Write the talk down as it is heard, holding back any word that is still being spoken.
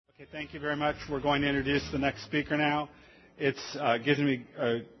Okay, thank you very much. We're going to introduce the next speaker now. It gives me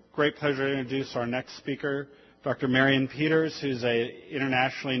a great pleasure to introduce our next speaker, Dr. Marion Peters, who's an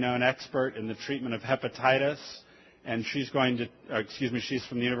internationally known expert in the treatment of hepatitis. And she's from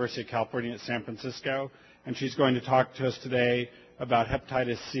the University of California at San Francisco. And she's going to talk to us today about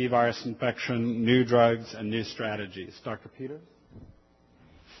hepatitis C virus infection, new drugs, and new strategies. Dr. Peters?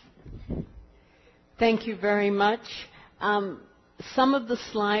 Thank you very much. Some of the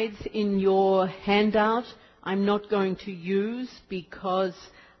slides in your handout I'm not going to use because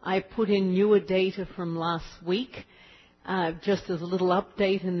I put in newer data from last week just as a little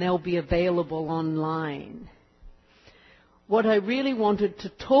update, and they'll be available online. What I really wanted to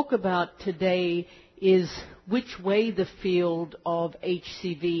talk about today is which way the field of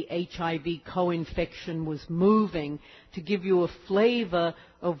HCV, HIV co-infection was moving, to give you a flavor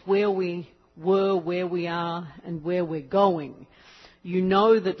of where we were, where we are, and where we're going. You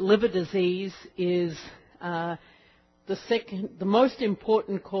know that liver disease is the most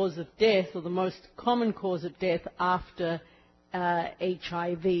important cause of death, or the most common cause of death after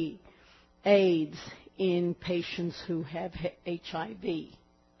HIV, AIDS in patients who have HIV.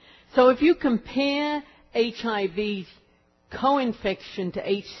 So if you compare HIV co-infection to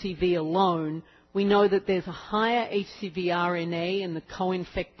HCV alone, we know that there's a higher HCV RNA in the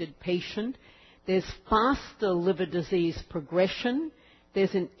co-infected patient. There's faster liver disease progression.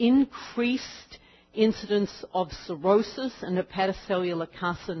 There's an increased incidence of cirrhosis and hepatocellular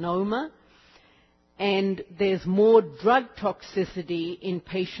carcinoma. And there's more drug toxicity in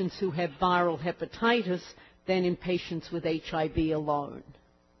patients who have viral hepatitis than in patients with HIV alone.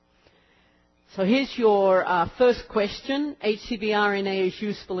 So here's your first question. HCV RNA is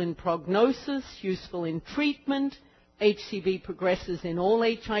useful in prognosis, useful in treatment. HCV progresses in all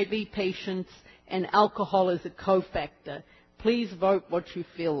HIV patients, and alcohol is a cofactor. Please vote what you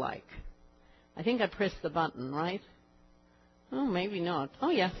feel like. I think I pressed the button, right? Oh, maybe not. Oh,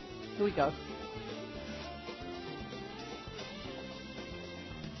 yeah. Here we go.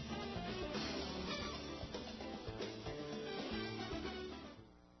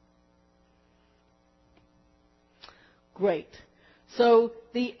 Great. So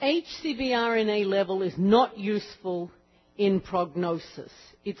the HCV RNA level is not useful in prognosis.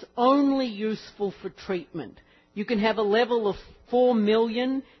 It's only useful for treatment. You can have a level of 4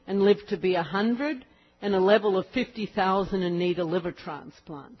 million and live to be 100, and a level of 50,000 and need a liver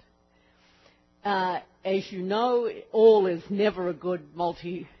transplant. As you know, all is never a good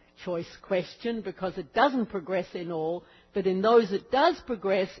multi-choice question because it doesn't progress in all, but in those it does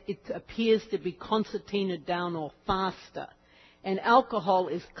progress, it appears to be concertinaed down or faster. And alcohol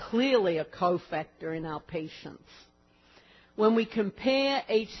is clearly a cofactor in our patients. When we compare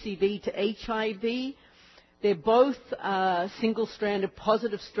HCV to HIV, they're both single-stranded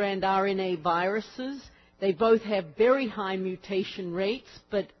positive strand RNA viruses. They both have very high mutation rates,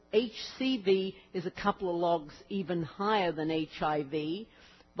 but HCV is a couple of logs even higher than HIV.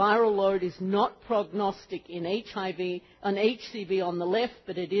 Viral load is not prognostic in HIV, on HCV on the left,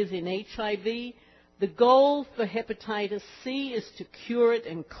 but it is in HIV. The goal for hepatitis C is to cure it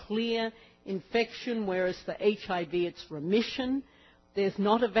and clear infection, whereas for HIV it's remission. There's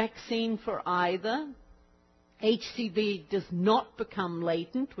not a vaccine for either. HCV does not become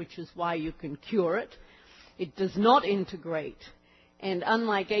latent, which is why you can cure it. It does not integrate. And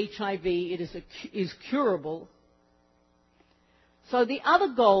unlike HIV, it is curable. So the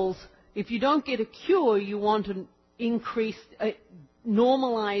other goals, if you don't get a cure, you want to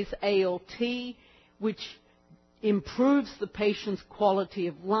normalize ALT, which improves the patient's quality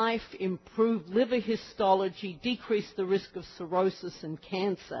of life, improve liver histology, decrease the risk of cirrhosis and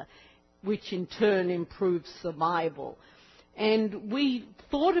cancer, which in turn improves survival. And we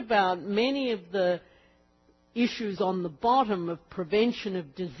thought about many of the issues on the bottom of prevention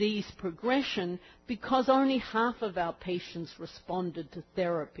of disease progression because only half of our patients responded to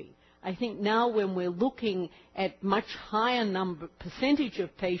therapy. I think now when we're looking at much higher percentage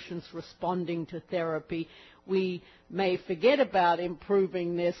of patients responding to therapy, we may forget about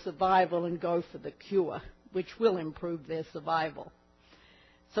improving their survival and go for the cure, which will improve their survival.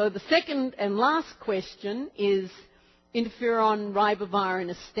 So the second and last question is interferon ribavirin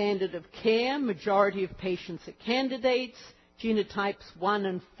is standard of care. Majority of patients are candidates. Genotypes 1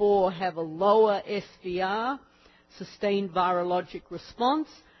 and 4 have a lower SVR, sustained virologic response.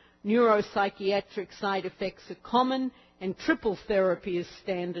 Neuropsychiatric side effects are common, and triple therapy is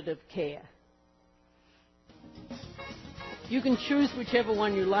standard of care. You can choose whichever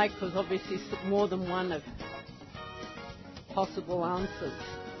one you like because obviously more than one of possible answers.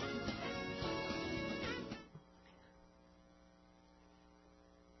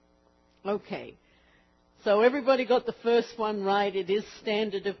 Okay. So everybody got the first one right. It is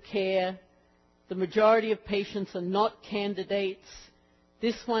standard of care. The majority of patients are not candidates.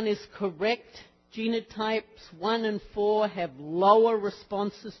 This one is correct. Genotypes 1 and 4 have lower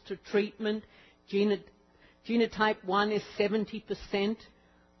responses to treatment. Genotype 1 is 70%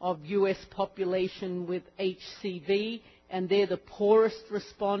 of US population with HCV, and they're the poorest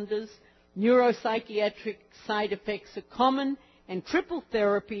responders. Neuropsychiatric side effects are common, and triple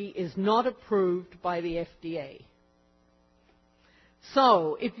therapy is not approved by the FDA.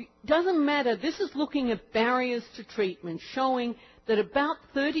 So, it doesn't matter. This is looking at barriers to treatment, showing that about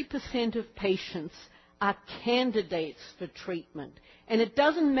 30% of patients are candidates for treatment. And it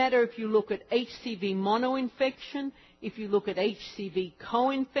doesn't matter if you look at HCV monoinfection, if you look at HCV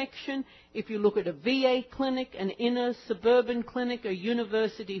co-infection, if you look at a VA clinic, an inner suburban clinic, a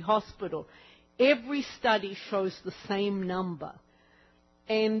university hospital. Every study shows the same number.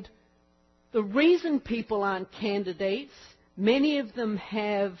 And the reason people aren't candidates, many of them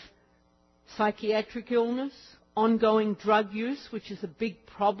have psychiatric illness, ongoing drug use, which is a big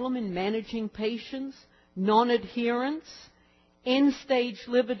problem in managing patients, non-adherence, end-stage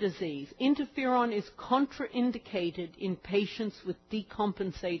liver disease. Interferon is contraindicated in patients with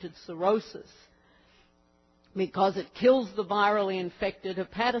decompensated cirrhosis because it kills the virally infected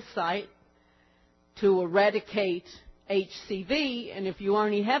hepatocyte to eradicate HCV, and if you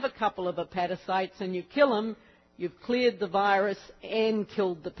only have a couple of hepatocytes and you kill them, you've cleared the virus and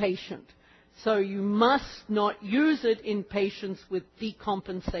killed the patient. So you must not use it in patients with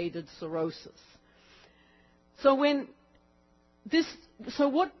decompensated cirrhosis. So what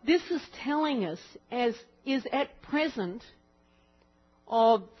this is telling us is at present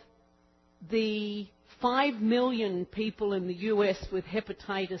of the 5 million people in the US with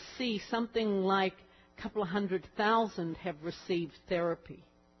hepatitis C, something like a couple of 100,000 have received therapy.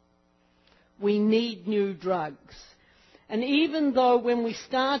 We need new drugs. And even though when we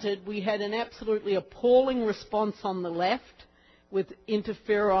started we had an absolutely appalling response on the left with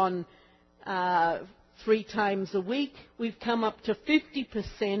interferon 3 times a week, we've come up to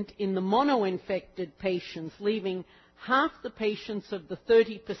 50% in the mono-infected patients, leaving half the patients of the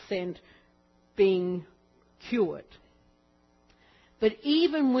 30% being cured. But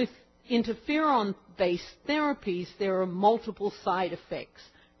even with interferon-based therapies, there are multiple side effects.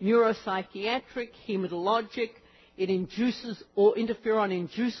 Neuropsychiatric, hematologic, interferon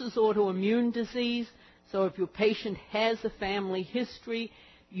induces autoimmune disease. So if your patient has a family history,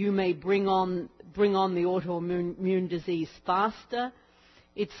 you may bring on the autoimmune disease faster.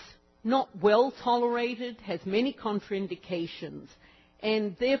 It's not well tolerated, has many contraindications,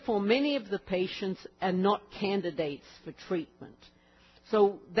 and therefore many of the patients are not candidates for treatment.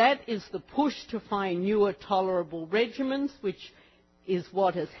 So that is the push to find newer tolerable regimens, which is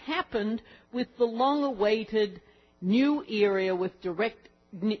what has happened with the long-awaited new era with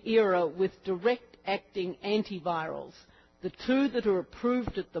direct-acting antivirals. The 2 that are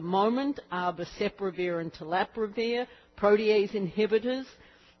approved at the moment are boceprevir and telaprevir, protease inhibitors.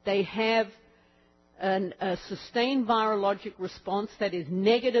 They have a sustained virologic response, that is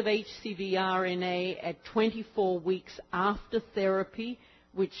negative HCV RNA at 24 weeks after therapy,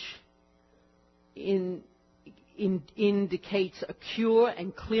 which indicates a cure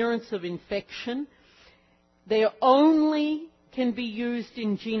and clearance of infection. They only can be used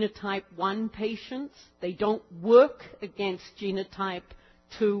in genotype 1 patients. They don't work against genotype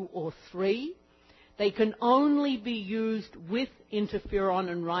 2 or 3. They can only be used with interferon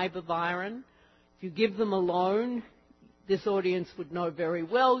and ribavirin. If you give them alone, this audience would know very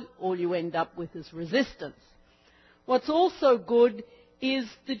well, all you end up with is resistance. What's also good is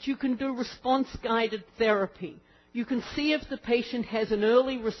that you can do response-guided therapy. You can see if the patient has an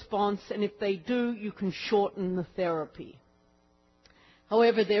early response, and if they do, you can shorten the therapy.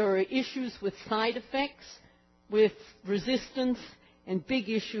 However, there are issues with side effects, with resistance, and big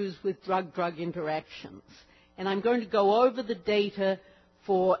issues with drug-drug interactions. And I'm going to go over the data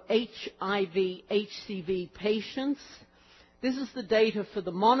for HIV, HCV patients. This is the data for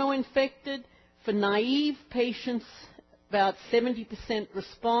the mono-infected. For naive patients, about 70%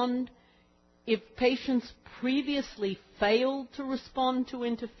 respond. If patients previously failed to respond to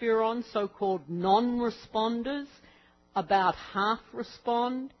interferon, so-called non-responders, about half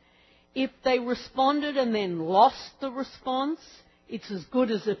respond. If they responded and then lost the response, it's as good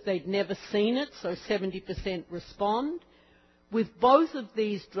as if they'd never seen it, so 70% respond. With both of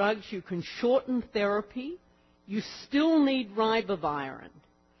these drugs, you can shorten therapy. You still need ribavirin.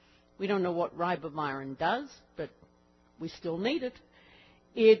 We don't know what ribavirin does, but we still need it.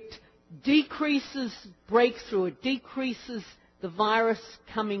 It decreases breakthrough. It decreases the virus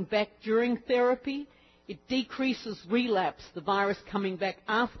coming back during therapy. It decreases relapse, the virus coming back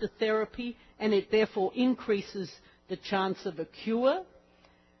after therapy, and it therefore increases the chance of a cure.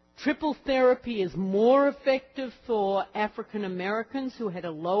 Triple therapy is more effective for African Americans who had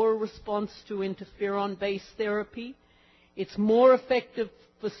a lower response to interferon-based therapy. It's more effective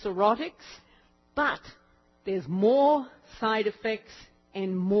for cirrhotics, but there's more side effects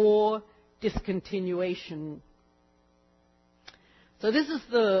and more discontinuation. So this is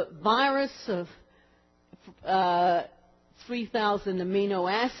the virus of 3,000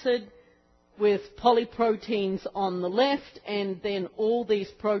 amino acid with polyproteins on the left, and then all these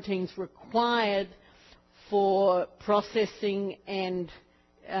proteins required for processing and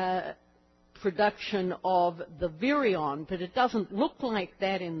production of the virion. But it doesn't look like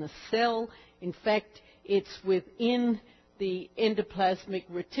that in the cell. In fact, it's within the endoplasmic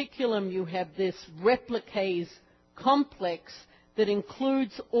reticulum. You have this replicase complex that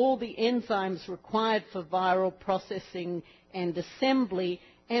includes all the enzymes required for viral processing and assembly,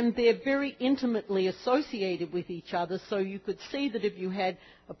 and they're very intimately associated with each other. So you could see that if you had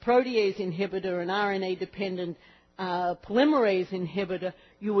a protease inhibitor, an RNA-dependent polymerase inhibitor,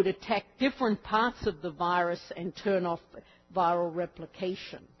 you would attack different parts of the virus and turn off viral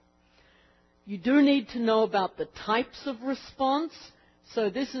replication. You do need to know about the types of response. So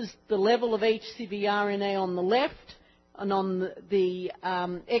this is the level of HCV RNA on the left, and on the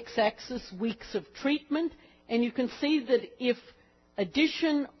x-axis, weeks of treatment. And you can see that if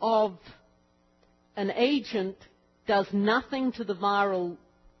addition of an agent does nothing to the viral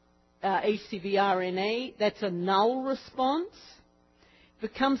HCV RNA, that's a null response. If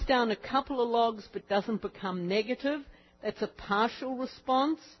it comes down a couple of logs but doesn't become negative, that's a partial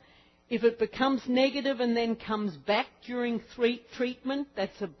response. If it becomes negative and then comes back during treatment,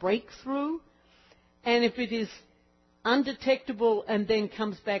 that's a breakthrough. And if it is undetectable and then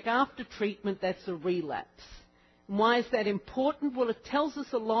comes back after treatment, that's a relapse. And why is that important? Well, it tells us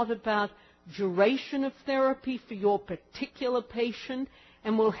a lot about duration of therapy for your particular patient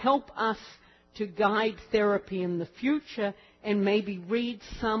and will help us to guide therapy in the future and maybe read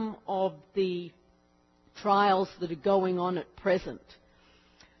some of the trials that are going on at present.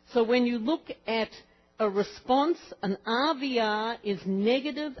 So when you look at a response, an RVR is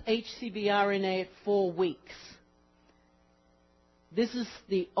negative HCV RNA at 4 weeks. This is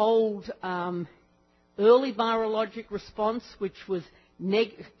the old early virologic response, which was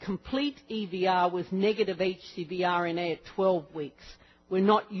complete EVR was negative HCV RNA at 12 weeks. We're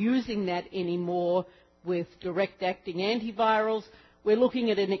not using that anymore with direct-acting antivirals. We're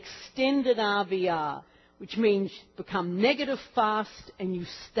looking at an extended RVR, which means become negative fast and you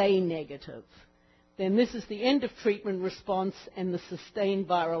stay negative. Then this is the end of treatment response and the sustained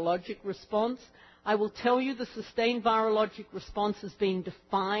virologic response. I will tell you the sustained virologic response has been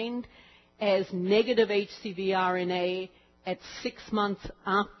defined as negative HCV RNA at 6 months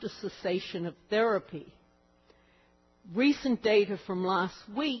after cessation of therapy. Recent data from last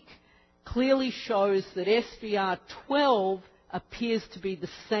week clearly shows that SVR12 appears to be the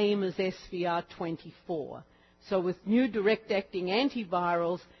same as SVR24. So with new direct-acting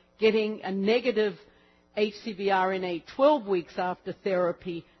antivirals, getting a negative HCV RNA 12 weeks after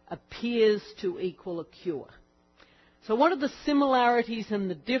therapy appears to equal a cure. So what are the similarities and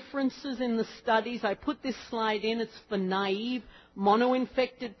the differences in the studies? I put this slide in. It's for naive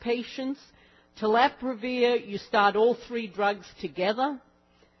monoinfected patients. Telaprevir, you start all 3 drugs together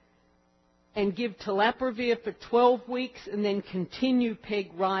and give telaprevir for 12 weeks and then continue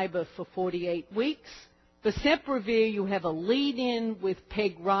peg-riba for 48 weeks. Boceprevir, you have a lead-in with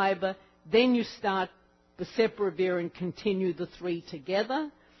peg-riba, then you start boceprevir and continue the 3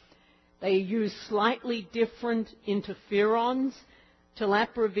 together. They use slightly different interferons.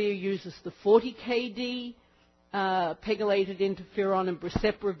 Telaprevir uses the 40 kD pegylated interferon and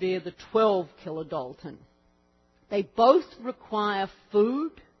boceprevir the 12 kilodalton. They both require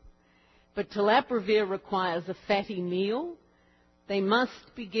food, but telaprevir requires a fatty meal. They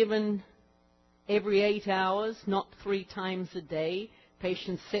must be given every 8 hours, not 3 times a day.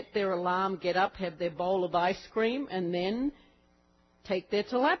 Patients set their alarm, get up, have their bowl of ice cream, and then take their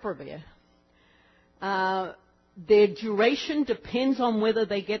telaprevir. Their duration depends on whether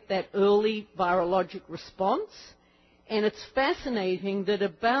they get that early virologic response. And it's fascinating that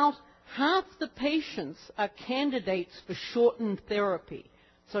about half the patients are candidates for shortened therapy.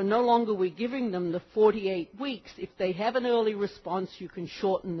 So no longer we're giving them the 48 weeks. If they have an early response, you can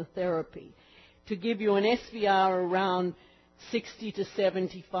shorten the therapy to give you an SVR around 60 to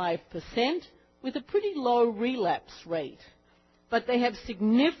 75% with a pretty low relapse rate. but they have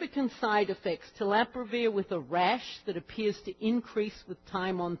significant side effects. Telaprevir with a rash that appears to increase with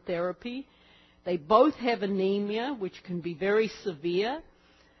time on therapy. They both have anemia, which can be very severe.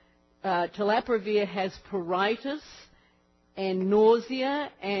 Telaprevir has pruritus and nausea,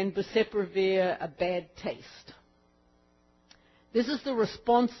 and boceprevir a bad taste. This is the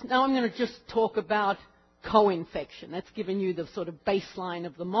response. Now I'm going to just talk about co-infection. That's given you the sort of baseline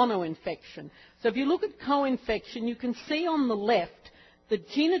of the mono-infection. So if you look at co-infection, you can see on the left that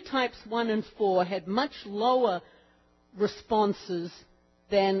genotypes 1 and 4 had much lower responses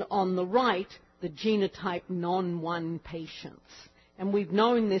than on the right, the genotype non-1 patients. And we've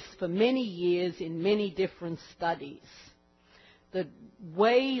known this for many years in many different studies, that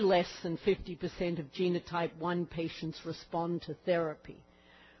way less than 50% of genotype 1 patients respond to therapy.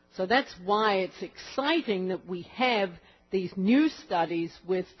 So that's why it's exciting that we have these new studies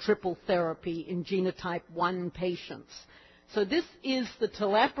with triple therapy in genotype 1 patients. So this is the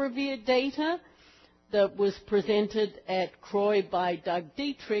telaprevir data that was presented at CROI by Doug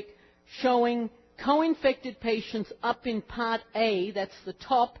Dietrich, showing co-infected patients up in Part A, that's the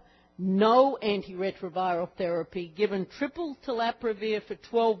top, no antiretroviral therapy, given triple telaprevir for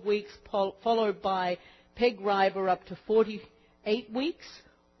 12 weeks, followed by peg-riber up to 48 weeks,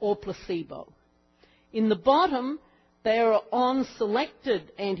 or placebo. In the bottom, they are on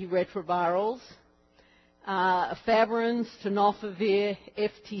selected antiretrovirals, efavirenz, tenofovir,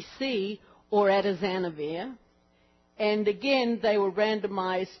 FTC, or atazanavir. And again, they were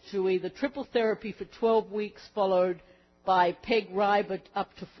randomized to either triple therapy for 12 weeks, followed by peg-riber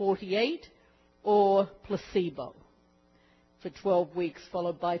up to 48, or placebo for 12 weeks,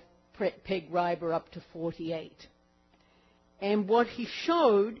 followed by peg-riber up to 48. And what he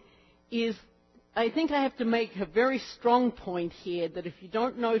showed is, I think I have to make a very strong point here, that if you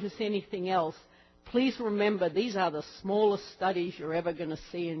don't notice anything else, please remember these are the smallest studies you're ever going to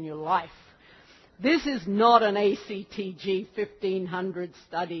see in your life. This is not an ACTG 1500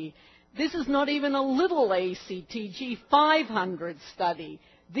 study. This is not even a little ACTG 500 study.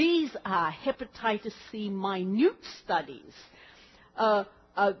 These are hepatitis C minute studies.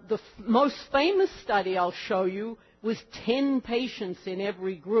 The most famous study I'll show you was 10 patients in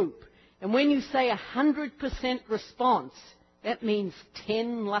every group. And when you say 100% response, that means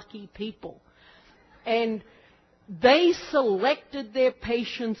 10 lucky people. And they selected their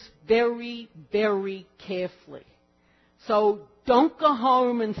patients very, very carefully. So don't go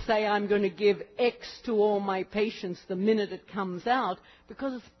home and say, I'm going to give X to all my patients the minute it comes out,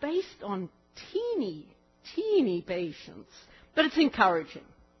 because it's based on teeny patients. But it's encouraging.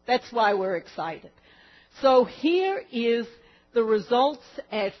 That's why we're excited. So here is the results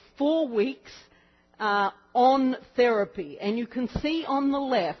at 4 weeks on therapy. And you can see on the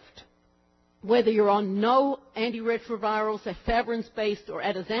left, whether you're on no antiretrovirals, efavirenz-based or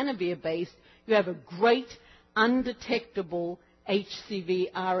atazanavir-based, you have a great undetectable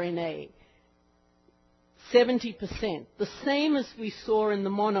HCV RNA. 70%. The same as we saw in the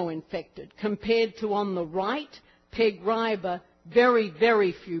mono-infected, compared to on the right, peg-riber, very,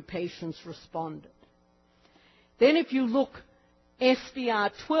 very few patients responded. Then if you look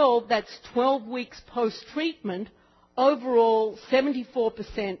SVR12, that's 12 weeks post-treatment, overall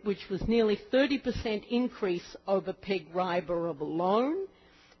 74%, which was nearly 30% increase over peg-riber alone.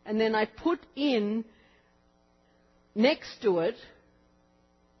 And then I put in next to it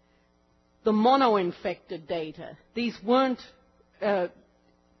the mono-infected data. These weren't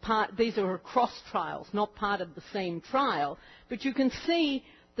these are across trials, not part of the same trial. But you can see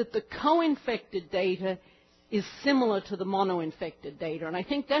that the co-infected data is similar to the mono-infected data. And I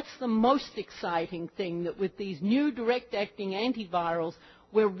think that's the most exciting thing, that with these new direct-acting antivirals,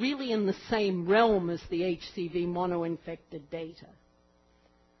 we're really in the same realm as the HCV mono-infected data.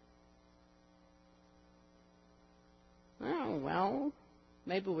 Oh, well,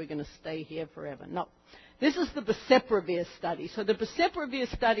 maybe we're going to stay here forever. No. This is the boceprevir study. So the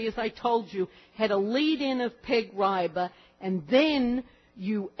boceprevir study, as I told you, had a lead-in of peg-riber, and then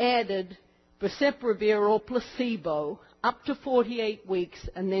you added boceprevir or placebo up to 48 weeks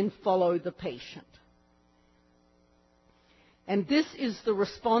and then follow the patient. And this is the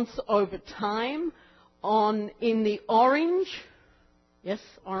response over time. In the orange, yes,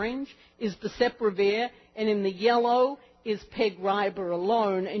 orange, is boceprevir, and in the yellow is peg-riber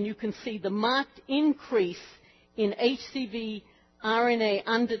alone. And you can see the marked increase in HCV RNA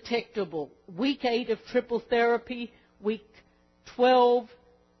undetectable. Week 8 of triple therapy, week 12,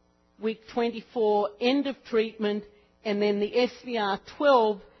 week 24, end of treatment, and then the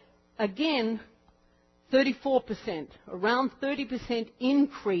SVR12, again, 34%, around 30%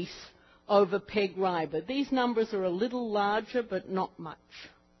 increase over PEG-RIBA. These numbers are a little larger, but not much.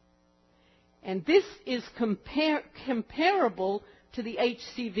 And this is comparable to the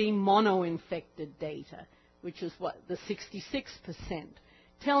HCV mono-infected data, which is what, the 66%,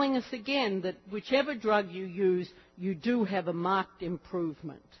 telling us again that whichever drug you use, you do have a marked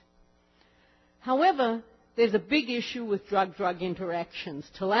improvement. However, there's a big issue with drug-drug interactions.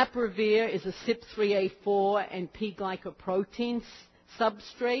 Telaprevir is a CYP3A4 and P-glycoprotein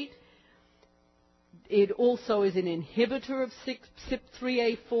substrate. It also is an inhibitor of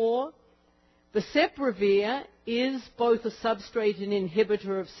CYP3A4. Boceprevir is both a substrate and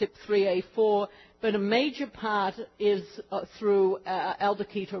inhibitor of CYP3A4, but a major part is through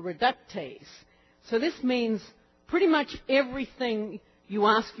aldehyde reductase. So this means pretty much everything you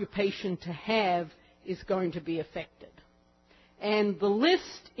ask your patient to have is going to be affected. And the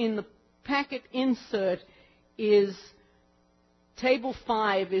list in the packet insert is, table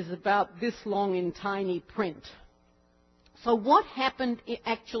 5 is about this long in tiny print. So what happened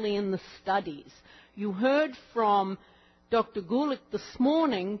actually in the studies? You heard from Dr. Gulick this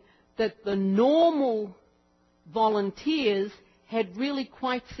morning that the normal volunteers had really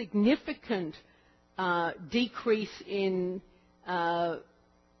quite significant decrease in HIV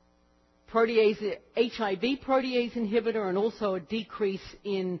protease inhibitor and also a decrease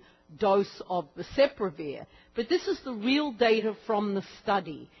in dose of boceprevir. But this is the real data from the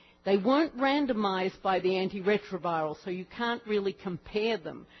study. They weren't randomized by the antiretroviral, so you can't really compare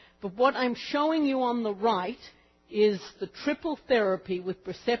them. But what I'm showing you on the right is the triple therapy with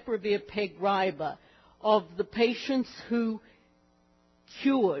boceprevir PEG-RIBA of the patients who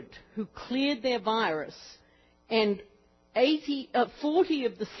cured, who cleared their virus, and 40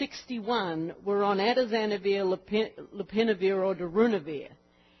 of the 61 were on atazanavir, lopinavir, or darunavir.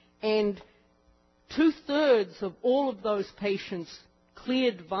 And 2/3 of all of those patients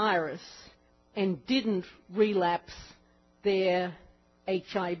cleared virus and didn't relapse their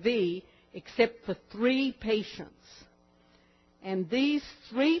HIV, except for 3 patients. And these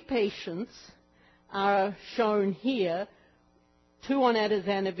 3 patients are shown here, 2 on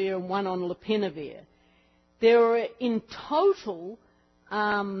atazanavir and 1 on lopinavir. There are in total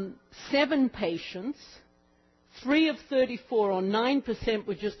 7 patients. 3 of 34, or 9%,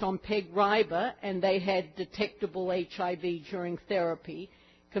 were just on PEG-RIBA, and they had detectable HIV during therapy,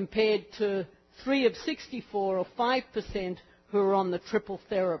 compared to 3 of 64, or 5%, who were on the triple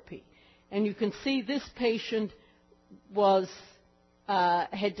therapy. And you can see this patient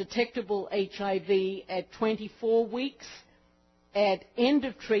had detectable HIV at 24 weeks at end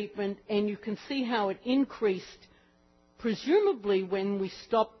of treatment, and you can see how it increased, presumably when we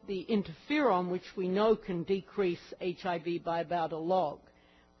stopped the interferon, which we know can decrease HIV by about a log.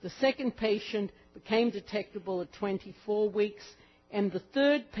 The second patient became detectable at 24 weeks, and the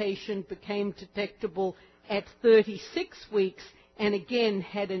third patient became detectable at 36 weeks, and again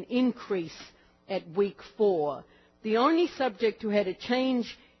had an increase at week 4. The only subject who had a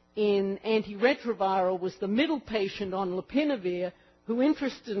change in antiretroviral was the middle patient on lopinavir, who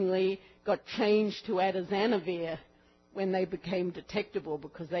interestingly got changed to atazanavir when they became detectable,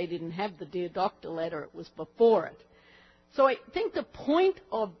 because they didn't have the Dear Doctor letter, it was before it. So I think the point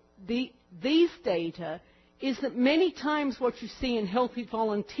of these data is that many times what you see in healthy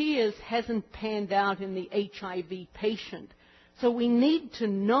volunteers hasn't panned out in the HIV patient. So we need to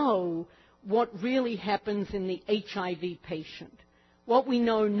know what really happens in the HIV patient. What we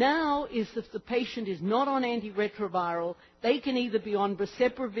know now is that if the patient is not on antiretroviral, they can either be on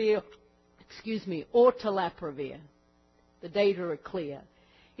boceprevir, or telaprevir. The data are clear.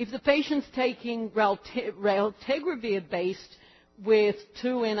 If the patient's taking raltegravir-based with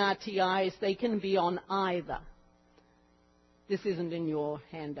 2 NRTIs, they can be on either. This isn't in your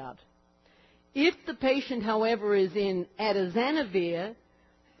handout. If the patient, however, is in atazanavir,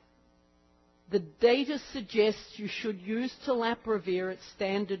 the data suggests you should use telaprevir at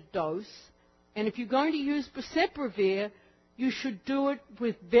standard dose. And if you're going to use boceprevir, you should do it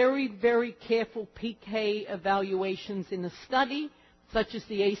with very, very careful PK evaluations in a study, such as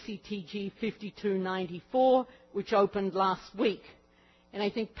the ACTG 5294, which opened last week. And I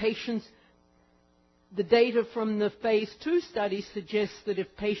think the data from the phase 2 study suggests that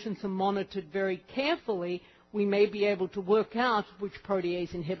if patients are monitored very carefully, we may be able to work out which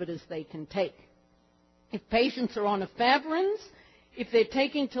protease inhibitors they can take. If patients are on efavirenz, if they're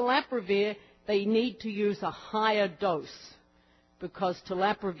taking telaprevir, they need to use a higher dose, because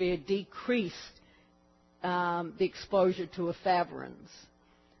telaprevir decreased the exposure to efavirenz.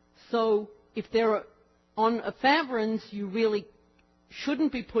 So if they're on efavirenz, you really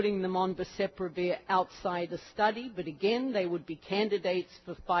shouldn't be putting them on boceprevir outside the study, but again, they would be candidates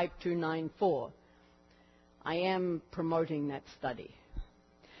for 5294. I am promoting that study.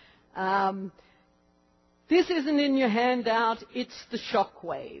 This isn't in your handout. It's the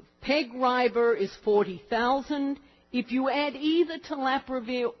shockwave. Peg-Riber is 40,000. If you add either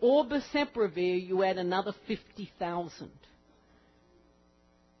telaprevir or boceprevir, you add another 50,000.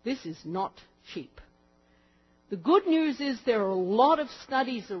 This is not cheap. The good news is there are a lot of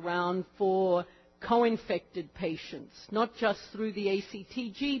studies around for co-infected patients, not just through the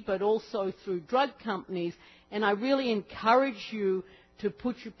ACTG, but also through drug companies. And I really encourage you to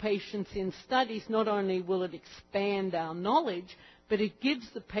put your patients in studies. Not only will it expand our knowledge, but it gives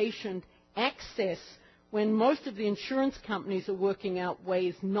the patient access when most of the insurance companies are working out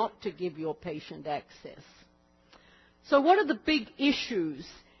ways not to give your patient access. So what are the big issues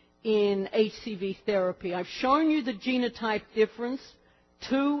in HCV therapy? I've shown you the genotype difference.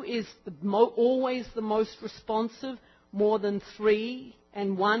 2 is always the most responsive, more than 3,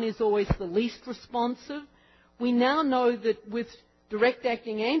 and 1 is always the least responsive. We now know that with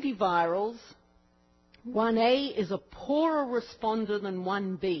direct-acting antivirals, 1A is a poorer responder than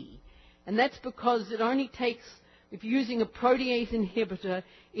 1B. And that's because it only takes, if you're using a protease inhibitor,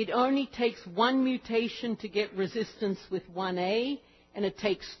 it only takes 1 mutation to get resistance with 1A, and it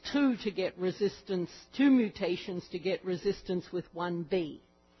takes 2 mutations to get resistance with 1B.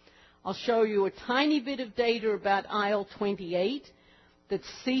 I'll show you a tiny bit of data about IL-28, that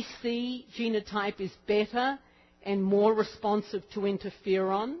CC genotype is better and more responsive to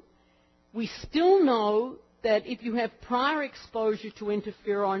interferon. We still know that if you have prior exposure to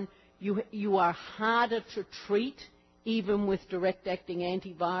interferon, you are harder to treat, even with direct-acting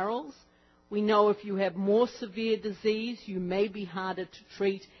antivirals. We know if you have more severe disease, you may be harder to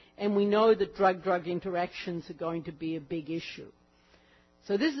treat, and we know that drug-drug interactions are going to be a big issue.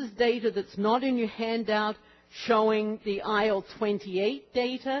 So this is data that's not in your handout showing the IL-28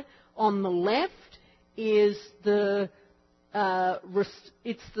 data. On the left is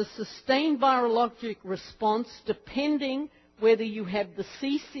it's the sustained virologic response depending whether you have the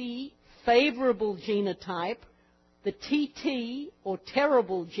CC favorable genotype, the TT or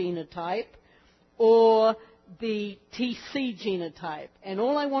terrible genotype, or the TC genotype. And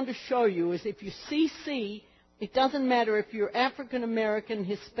all I want to show you is if you CC, it doesn't matter if you're African American,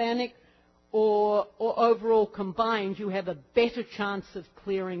 Hispanic, or overall combined, you have a better chance of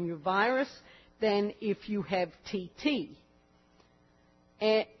clearing your virus than if you have TT.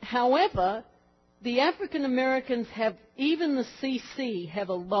 However, the African Americans have, even the CC, have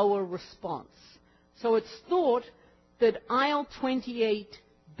a lower response. So it's thought that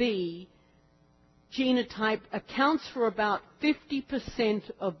IL-28B genotype accounts for about 50%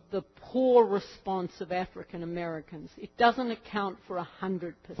 of the poor response of African Americans. It doesn't account for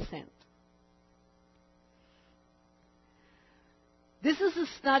 100%. This is a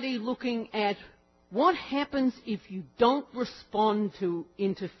study looking at what happens if you don't respond to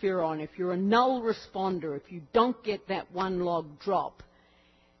interferon, if you're a null responder, if you don't get that 1 log drop,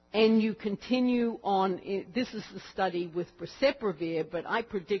 and you continue on. This is the study with boceprevir, but I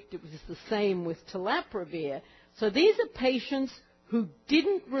predict it was the same with telaprevir. So these are patients who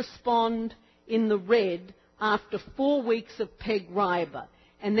didn't respond in the red after 4 weeks of Peg-Riber.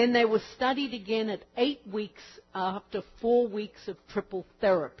 And then they were studied again at 8 weeks after 4 weeks of triple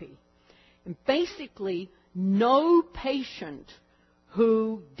therapy. And basically, no patient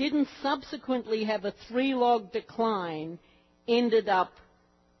who didn't subsequently have a 3-log decline ended up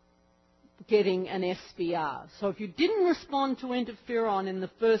getting an SVR. So if you didn't respond to interferon in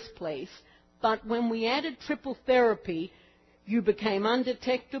the first place, but when we added triple therapy, you became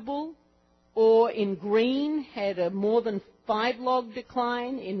undetectable, or in green had a more than 5-log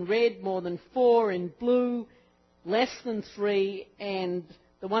decline, in red more than 4, in blue less than 3, and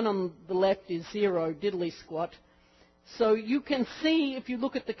the one on the left is 0, diddly squat. So you can see, if you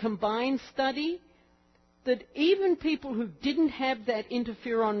look at the combined study, that even people who didn't have that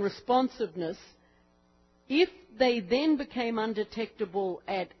interferon responsiveness, if they then became undetectable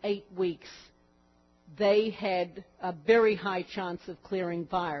at 8 weeks, they had a very high chance of clearing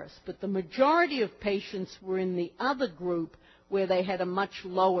virus. But the majority of patients were in the other group where they had a much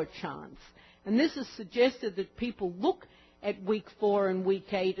lower chance. And this has suggested that people look at week 4 and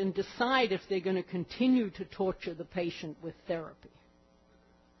week 8 and decide if they're going to continue to torture the patient with therapy.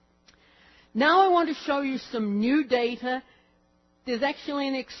 Now I want to show you some new data. There's actually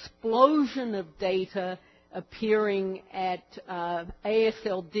an explosion of data appearing at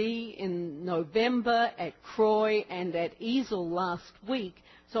ASLD in November, at CROI, and at EASL last week.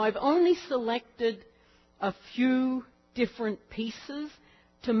 So I've only selected a few different pieces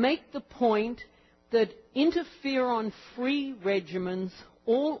to make the point that interferon-free regimens,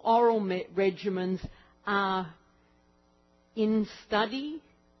 all oral regimens, are in study,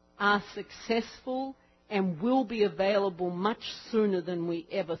 are successful, and will be available much sooner than we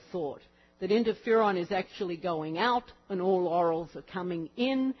ever thought. That interferon is actually going out and all orals are coming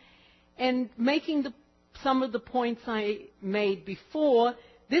in. And making some of the points I made before,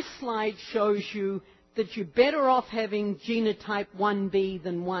 this slide shows you that you're better off having genotype 1b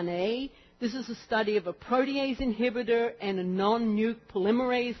than 1a. This is a study of a protease inhibitor and a non-nuc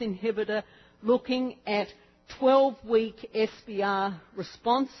polymerase inhibitor looking at 12-week SBR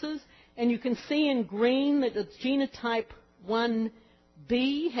responses. And you can see in green that the genotype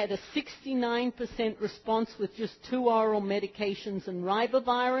 1b had a 69% response with just 2 oral medications and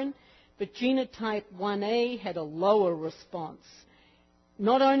ribavirin, but genotype 1a had a lower response.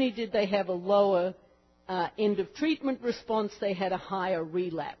 Not only did they have a lower end-of-treatment response, they had a higher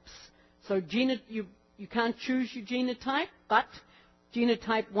relapse. So you can't choose your genotype, but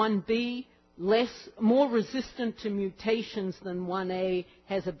genotype 1b, more resistant to mutations than 1a,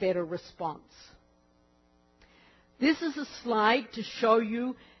 has a better response. This is a slide to show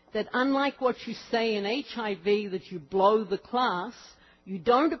you that unlike what you say in HIV, that you blow the class, you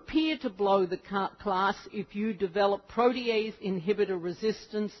don't appear to blow the class if you develop protease inhibitor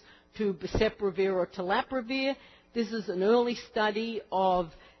resistance to boceprevir or telaprevir. This is an early study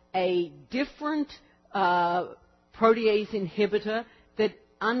of a different protease inhibitor that,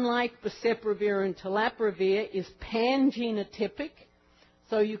 unlike boceprevir and telaprevir, is pan-genotypic.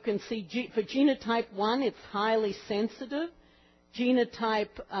 So you can see for genotype 1, it's highly sensitive.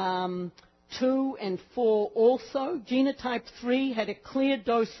 Genotype 2 and 4 also. Genotype 3 had a clear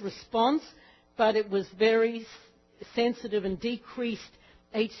dose response, but it was very sensitive and decreased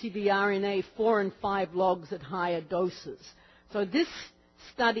HCV RNA 4 and 5 logs at higher doses. So this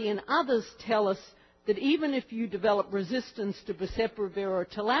study and others tell us that even if you develop resistance to boceprevir or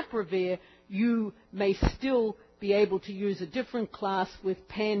telaprevir, you may still be able to use a different class with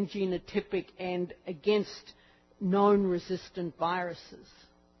pan-genotypic and against known resistant viruses.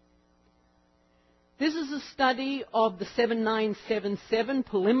 This is a study of the 7977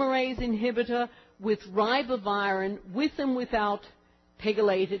 polymerase inhibitor with ribavirin with and without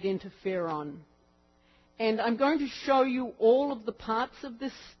pegylated interferon. And I'm going to show you all of the parts of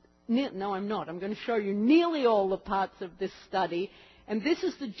this. No, I'm not. I'm going to show you nearly all the parts of this study. And this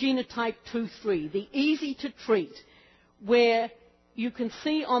is the genotype 2-3, the easy to treat, where you can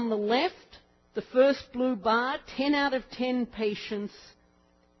see on the left, the first blue bar, 10 out of 10 patients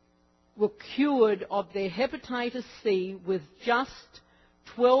were cured of their hepatitis C with just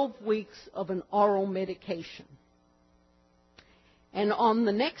 12 weeks of an oral medication. And on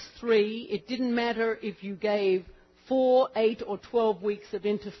the next 3, it didn't matter if you gave 4, 8, or 12 weeks of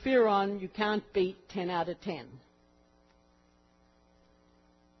interferon, you can't beat 10 out of 10.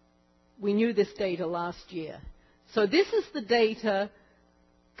 We knew this data last year. So this is the data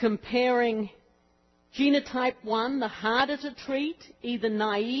comparing genotype 1, the harder to treat, either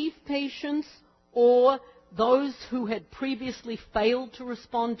naive patients or those who had previously failed to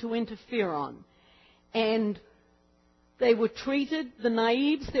respond to interferon. And they were treated, the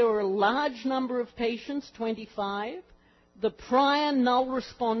naives, there were a large number of patients, 25. The prior null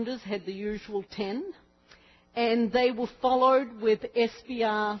responders had the usual 10. And they were followed with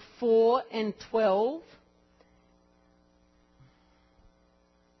SBR 4 and 12.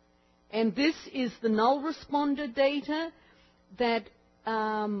 And this is the null responder data that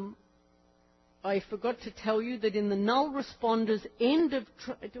I forgot to tell you that in the null responders end of...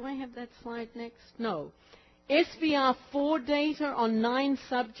 Do I have that slide next? No. SBR 4 data on 9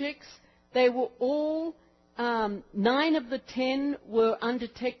 subjects, they were all, 9 of the 10 were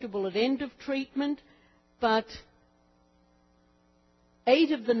undetectable at end of treatment, but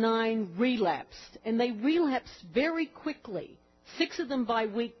 8 of the 9 relapsed, and they relapsed very quickly. 6 of them by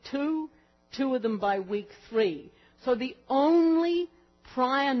week 2, 2 of them by week 3. So the only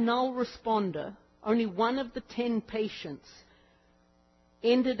prior null responder, only 1 of the 10 patients,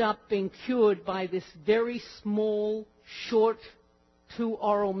 ended up being cured by this very small, short 2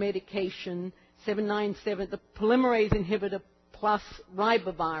 oral medication, 797, the polymerase inhibitor plus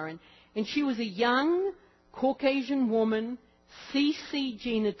ribavirin. And she was a young Caucasian woman, CC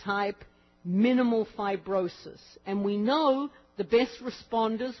genotype, minimal fibrosis. And we know the best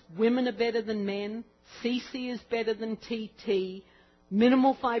responders, women are better than men, CC is better than TT,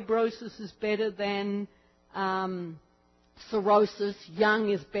 minimal fibrosis is better than cirrhosis, young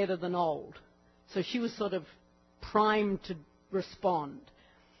is better than old. So she was sort of primed to respond.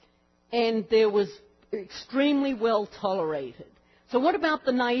 And there was extremely well tolerated. So what about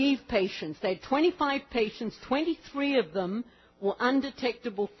the naive patients? They had 25 patients, 23 of them were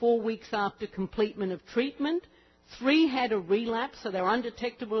undetectable 4 weeks after completion of treatment. 3 had a relapse, so they were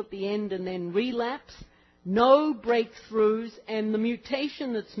undetectable at the end and then relapse. No breakthroughs, and the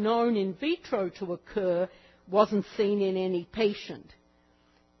mutation that's known in vitro to occur wasn't seen in any patient.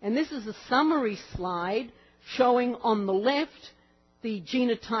 And this is a summary slide showing on the left the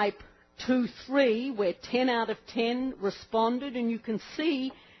genotype 2-3, where 10 out of 10 responded, and you can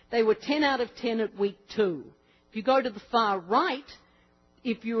see they were 10 out of 10 at week 2. If you go to the far right,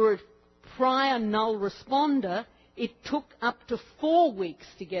 if you were a prior null responder, it took up to 4 weeks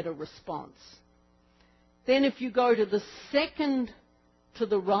to get a response. Then if you go to the second to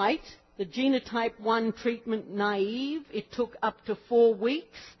the right, the genotype 1 treatment naive, it took up to 4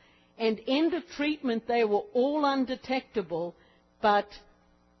 weeks, and end of treatment they were all undetectable, but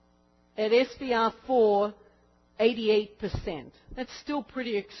at SVR4, 88%. That's still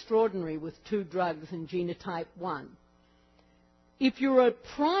pretty extraordinary with 2 drugs in genotype 1. If you're a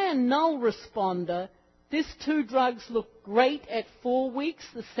prior null responder, these 2 drugs look great at 4 weeks,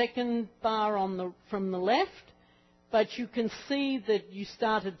 the second bar from the left, but you can see that you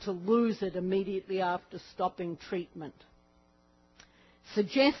started to lose it immediately after stopping treatment,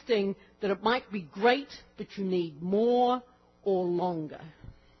 suggesting that it might be great, but you need more or longer.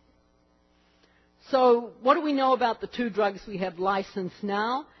 So what do we know about the 2 drugs we have licensed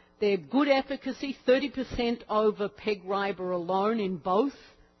now? They have good efficacy, 30% over PEG-RIBA alone in both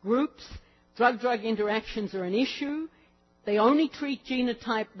groups. Drug-drug interactions are an issue. They only treat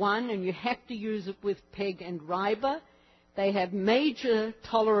genotype 1, and you have to use it with PEG and RIBA. They have major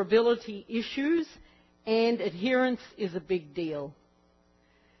tolerability issues, and adherence is a big deal.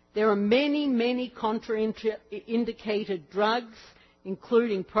 There are many, many contraindicated drugs,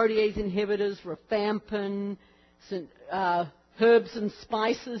 including protease inhibitors, rifampin, herbs and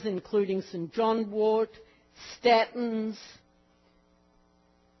spices, including St. John wort, statins.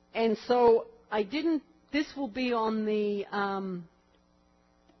 And so this will be on the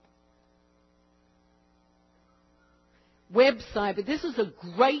website, but this is a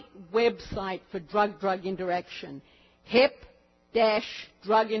great website for drug-drug interaction,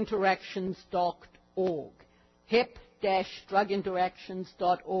 hep-druginteractions.org.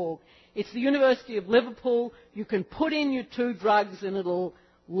 hep-druginteractions.org. It's the University of Liverpool. You can put in your 2 drugs and it'll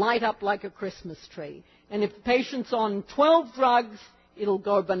light up like a Christmas tree. And if the patient's on 12 drugs, it'll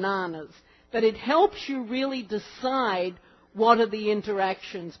go bananas. But it helps you really decide what are the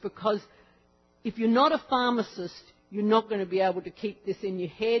interactions, because if you're not a pharmacist, you're not going to be able to keep this in your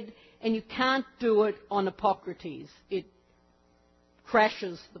head, and you can't do it on Hippocrates. It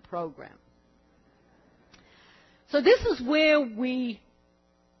crashes the program. So this is where we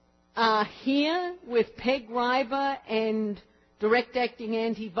are here with PEG-RIBA and direct-acting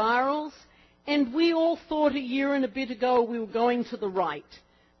antivirals, and we all thought a year and a bit ago we were going to the right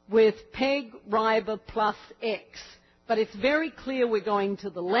with PEG-RIBA plus X, but it's very clear we're going to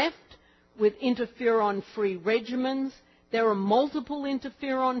the left with interferon-free regimens. There are multiple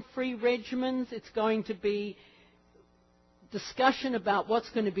interferon-free regimens. It's going to be discussion about what's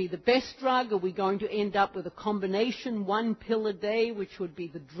going to be the best drug. Are we going to end up with a combination 1 pill a day, which would be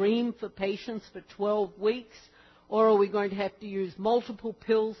the dream for patients for 12 weeks? Or are we going to have to use multiple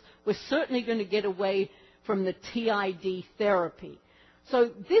pills? We're certainly going to get away from the TID therapy.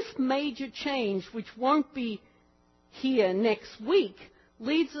 So this major change, which won't be here next week,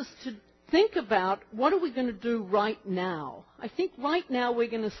 leads us to think about what are we going to do right now. I think right now we're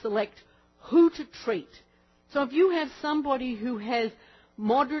going to select who to treat. So if you have somebody who has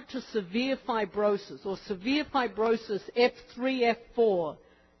moderate to severe fibrosis or severe fibrosis F3, F4,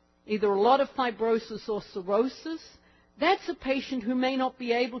 either a lot of fibrosis or cirrhosis, that's a patient who may not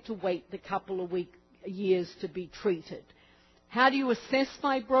be able to wait the couple of years to be treated. How do you assess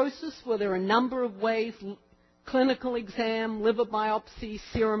fibrosis? Well, there are a number of ways: clinical exam, liver biopsy,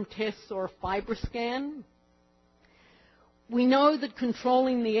 serum tests, or a FibroScan. We know that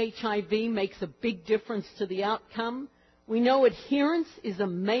controlling the HIV makes a big difference to the outcome. We know adherence is a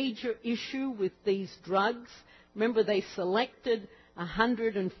major issue with these drugs. Remember, they selected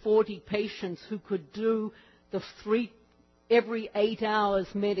 140 patients who could do the every 8 hours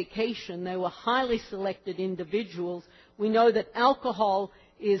medication. They were highly selected individuals. We know that alcohol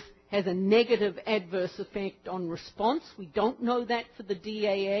has a negative adverse effect on response. We don't know that for the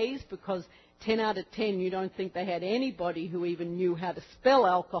DAAs because 10 out of 10, you don't think they had anybody who even knew how to spell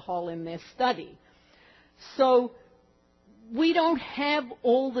alcohol in their study. So we don't have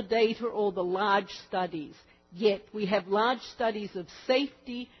all the data or the large studies yet. We have large studies of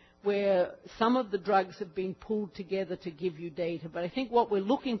safety. where some of the drugs have been pulled together to give you data. But I think what we're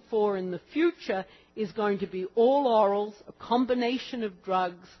looking for in the future is going to be all orals, a combination of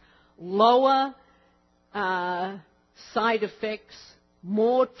drugs, lower side effects,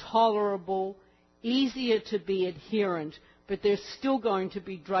 more tolerable, easier to be adherent, but there's still going to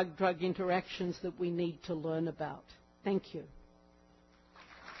be drug-drug interactions that we need to learn about. Thank you.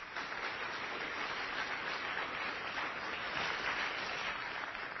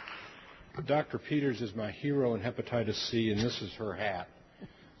 Dr. Peters is my hero in hepatitis C, and this is her hat.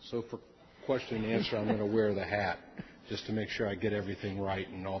 So for question and answer, I'm going to wear the hat just to make sure I get everything right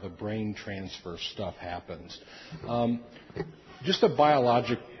and all the brain transfer stuff happens. Just a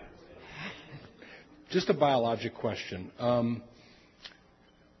biologic question.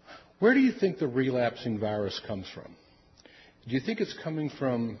 Where do you think the relapsing virus comes from? Do you think it's coming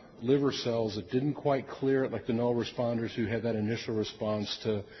from liver cells that didn't quite clear it, like the null responders who had that initial response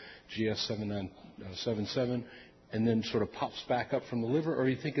to GS7977, and then sort of pops back up from the liver? Or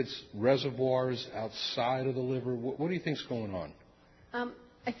do you think it's reservoirs outside of the liver? What do you think's going on?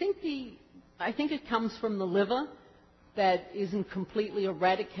 I think it comes from the liver that isn't completely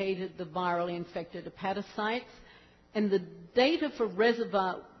eradicated the virally infected hepatocytes. And the data for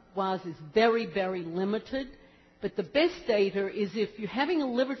reservoirs is very, very limited. But the best data is if you're having a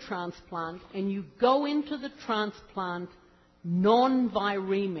liver transplant and you go into the transplant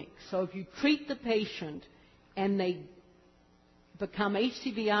non-viremic. So if you treat the patient and they become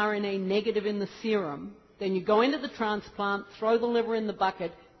HCV RNA negative in the serum, then you go into the transplant, throw the liver in the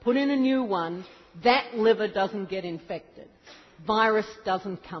bucket, put in a new one, that liver doesn't get infected. Virus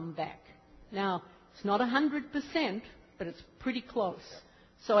doesn't come back. Now, it's not 100%, but it's pretty close.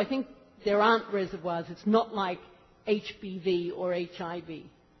 So I think there aren't reservoirs. It's not like HBV or HIV.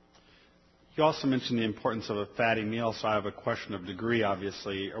 You also mentioned the importance of a fatty meal, so I have a question of degree,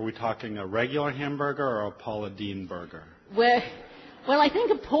 obviously. Are we talking a regular hamburger or a Paula Deen burger? Well, I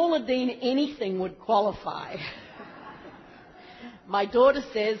think a Paula Deen anything would qualify. My daughter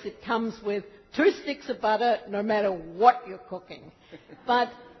says it comes with 2 sticks of butter no matter what you're cooking.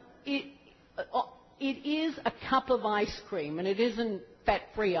 But it is a cup of ice cream, and it isn't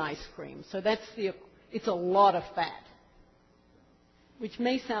fat-free ice cream. So it's a lot of fat, which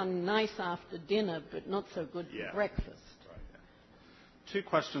may sound nice after dinner, but not so good for breakfast. Right, yeah. 2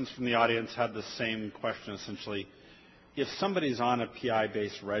 questions from the audience had the same question, essentially. If somebody's on a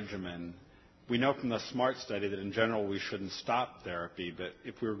PI-based regimen, we know from the SMART study that in general we shouldn't stop therapy, but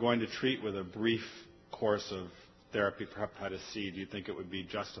if we were going to treat with a brief course of therapy for hepatitis C, do you think it would be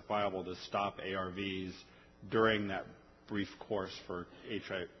justifiable to stop ARVs during that brief course for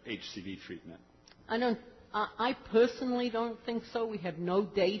HCV treatment? I personally don't think so. We have no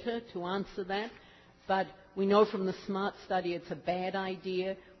data to answer that. But we know from the SMART study it's a bad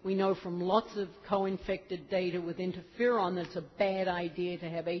idea. We know from lots of co-infected data with interferon that it's a bad idea to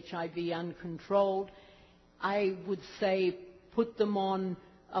have HIV uncontrolled. I would say put them on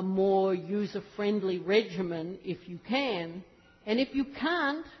a more user-friendly regimen if you can. And if you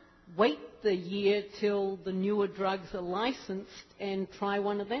can't, wait the year till the newer drugs are licensed and try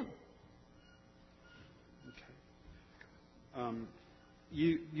one of them.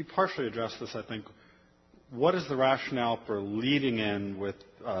 You partially addressed this, I think. What is the rationale for leading in with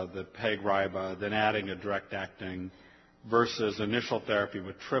the PEG-RIBA, then adding a direct-acting, versus initial therapy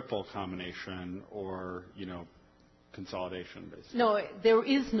with triple combination or, consolidation, basically? No, there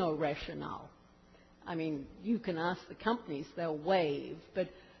is no rationale. I mean, you can ask the companies, they'll waive. But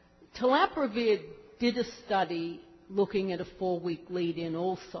telaprevir did a study looking at a 4-week lead-in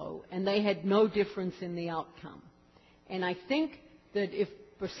also, and they had no difference in the outcome. And I think that if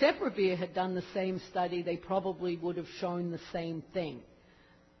boceprevir had done the same study, they probably would have shown the same thing.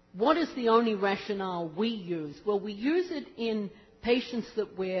 What is the only rationale we use? Well, we use it in patients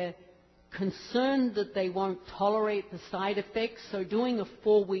that we're concerned that they won't tolerate the side effects. So doing a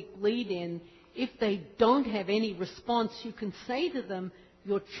 4-week lead-in, if they don't have any response, you can say to them,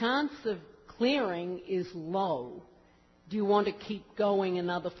 your chance of clearing is low. Do you want to keep going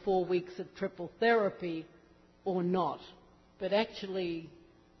another 4 weeks of triple therapy or not? But actually,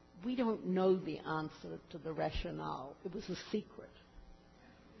 we don't know the answer to the rationale. It was a secret.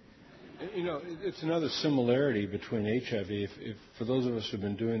 It's another similarity between HIV. If for those of us who've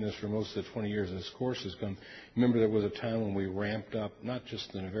been doing this for most of the 20 years this course has come, remember there was a time when we ramped up not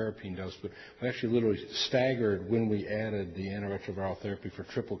just the nevirapine dose, but we actually literally staggered when we added the antiretroviral therapy for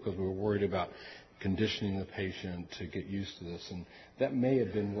triple because we were worried about conditioning the patient to get used to this. And that may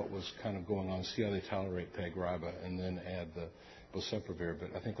have been what was kind of going on, see how they tolerate PEG-RIBA, and then add the boceprevir.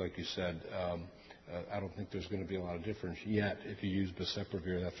 But I think, like you said, I don't think there's going to be a lot of difference yet. If you use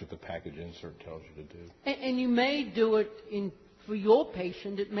boceprevir, that's what the package insert tells you to do. And you may do it for your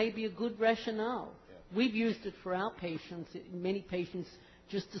patient. It may be a good rationale. Yeah. We've used it for our patients, many patients,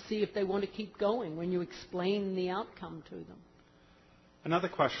 just to see if they want to keep going when you explain the outcome to them. Another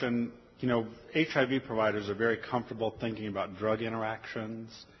question, HIV providers are very comfortable thinking about drug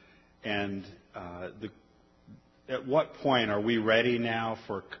interactions, and at what point are we ready now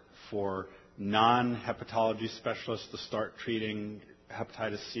for non-hepatology specialists to start treating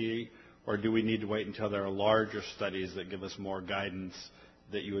hepatitis C, or do we need to wait until there are larger studies that give us more guidance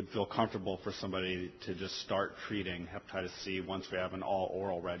that you would feel comfortable for somebody to just start treating hepatitis C once we have an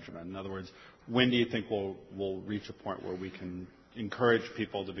all-oral regimen? In other words, when do you think we'll reach a point where we can encourage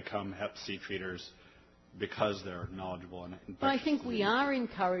people to become hep C treaters because they're knowledgeable in infectious But I think disease? we are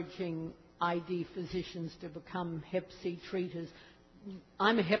encouraging ID physicians to become hep C treaters.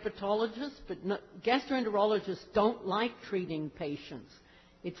 I'm a hepatologist, but gastroenterologists don't like treating patients.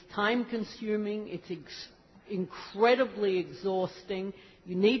 It's time-consuming. It's incredibly exhausting.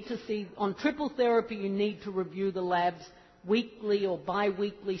 You need to see, on triple therapy, you need to review the labs weekly or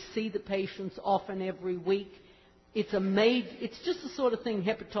bi-weekly, see the patients often every week. It's just the sort of thing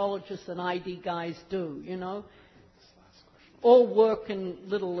hepatologists and ID guys do, All work and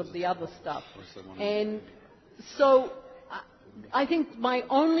little of the other stuff. And so I think my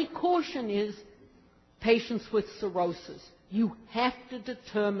only caution is patients with cirrhosis. You have to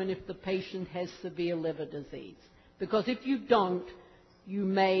determine if the patient has severe liver disease. Because if you don't, you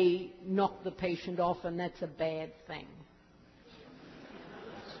may knock the patient off, and that's a bad thing.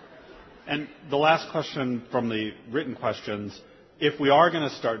 And the last question from the written questions, if we are going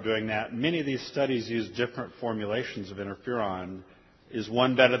to start doing that, many of these studies use different formulations of interferon. Is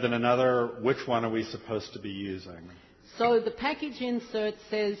one better than another? Which one are we supposed to be using? So the package insert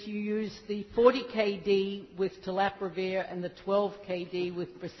says you use the 40 kD with telaprevir and the 12 kD with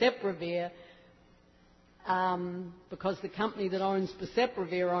boceprevir, because the company that owns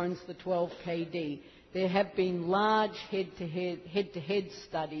boceprevir owns the 12 kD. There have been large head-to-head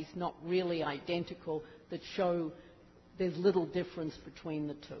studies, not really identical, that show there's little difference between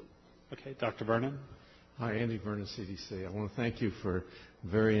the two. Okay, Dr. Vernon. Hi, Andy Vernon, CDC. I want to thank you for a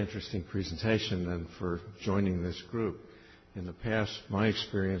very interesting presentation and for joining this group. In the past, my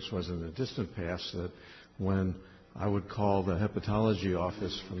experience was in the distant past that when I would call the hepatology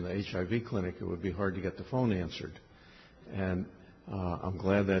office from the HIV clinic, it would be hard to get the phone answered. And I'm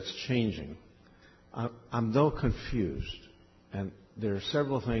glad that's changing. I'm though confused, and there are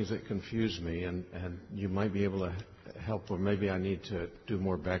several things that confuse me, and you might be able to help, or maybe I need to do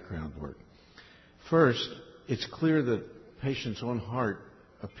more background work. First, it's clear that patients on heart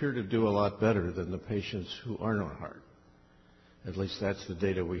appear to do a lot better than the patients who aren't on heart. At least that's the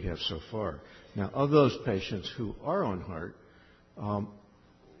data we have so far. Now, of those patients who are on heart,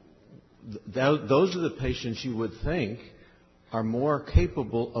 those are the patients you would think are more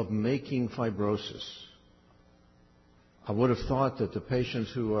capable of making fibrosis. I would have thought that the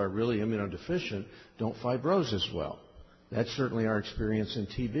patients who are really immunodeficient don't fibrose as well. That's certainly our experience in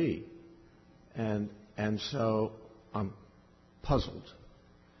TB. And so I'm puzzled.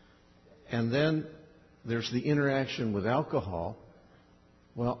 And then there's the interaction with alcohol.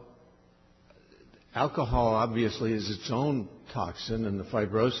 Well, alcohol obviously is its own toxin, and the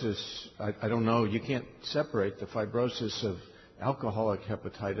fibrosis, I don't know, you can't separate the fibrosis of alcoholic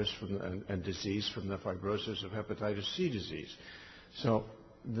hepatitis and disease from the fibrosis of hepatitis C disease. So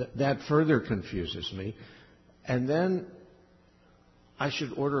that further confuses me. And then I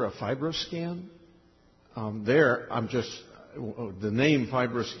should order a fibroscan. The name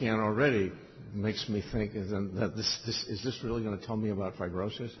fibroscan already makes me think that is this really going to tell me about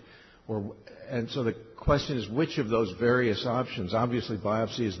fibrosis? And so the question is, which of those various options? Obviously,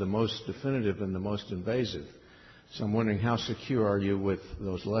 biopsy is the most definitive and the most invasive. So I'm wondering, how secure are you with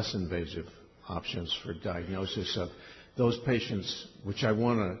those less invasive options for diagnosis of those patients, which I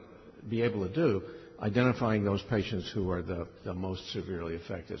want to be able to do, identifying those patients who are the most severely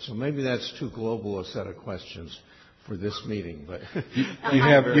affected. So maybe that's too global a set of questions for this meeting, but you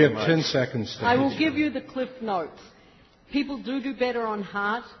have 10 seconds. I will give you the cliff notes. People do better on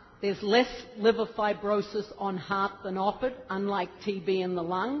heart. There's less liver fibrosis on heart than off it, unlike TB in the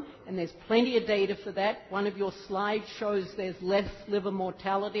lung, and there's plenty of data for that. One of your slides shows there's less liver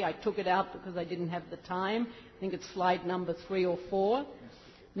mortality. I took it out because I didn't have the time. I think it's slide number 3 or 4.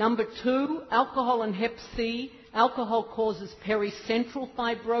 Number 2, alcohol and hep C. Alcohol causes pericentral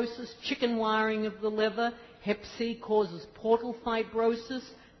fibrosis, chicken wiring of the liver. Hep C causes portal fibrosis,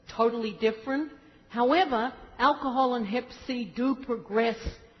 totally different. However, alcohol and hep C do progress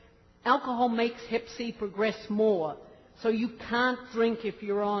alcohol makes Hep C progress more. So you can't drink if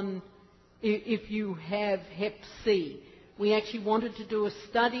you have Hep C. We actually wanted to do a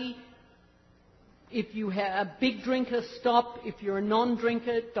study. If you have a big drinker, stop. If you're a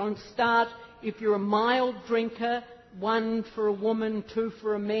non-drinker, don't start. If you're a mild drinker, 1 for a woman, 2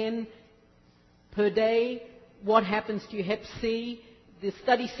 for a man per day, what happens to your Hep C? The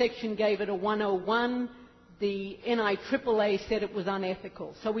study section gave it a 101. The NIAAA said it was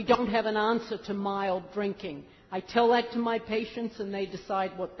unethical. So we don't have an answer to mild drinking. I tell that to my patients and they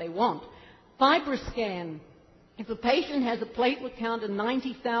decide what they want. FibroScan. If a patient has a platelet count of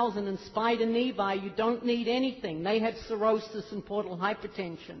 90,000 and Spider-Nevi, you don't need anything. They have cirrhosis and portal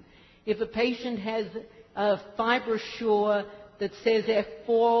hypertension. If a patient has a FibroSure that says F4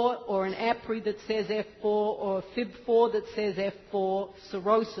 or an APRI that says F4 or a FIB4 that says F4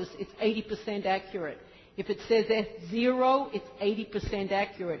 cirrhosis, it's 80% accurate. If it says F0, it's 80%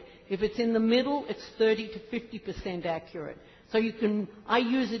 accurate. If it's in the middle, it's 30 to 50% accurate. So I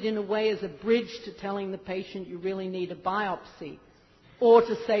use it in a way as a bridge to telling the patient you really need a biopsy, or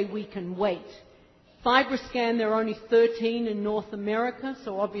to say we can wait. FibroScan, there are only 13 in North America,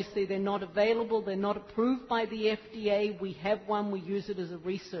 so obviously they're not available. They're not approved by the FDA. We have one. We use it as a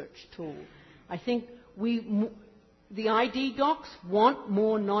research tool. I think the ID docs want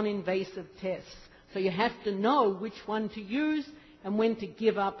more non-invasive tests. So you have to know which one to use and when to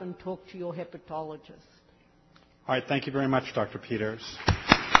give up and talk to your hepatologist. All right. Thank you very much, Dr. Peters.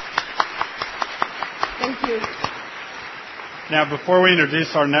 Thank you. Now, before we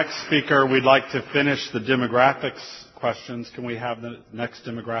introduce our next speaker, we'd like to finish the demographics questions. Can we have the next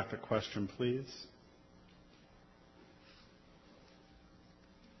demographic question, please?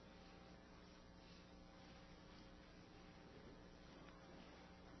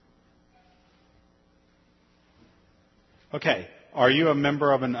 Okay. Are you a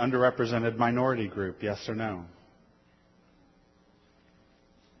member of an underrepresented minority group, yes or no?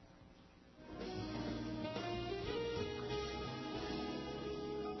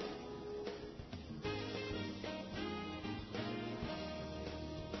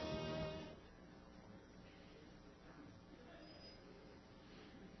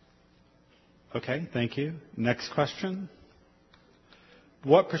 Okay, thank you. Next question.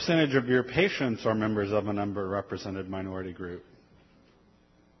 What percentage of your patients are members of an underrepresented minority group?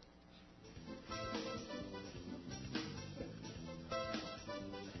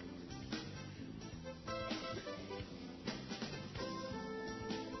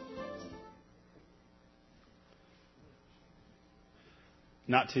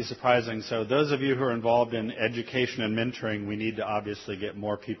 Not too surprising. So those of you who are involved in education and mentoring, we need to obviously get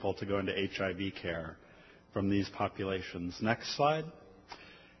more people to go into HIV care from these populations. Next slide.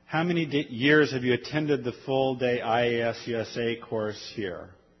 How many years have you attended the full-day IAS USA course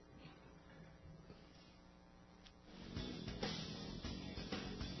here?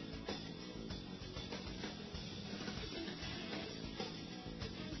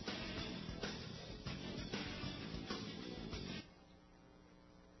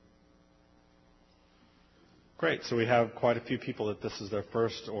 Great. So we have quite a few people that this is their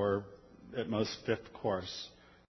first or at most fifth course.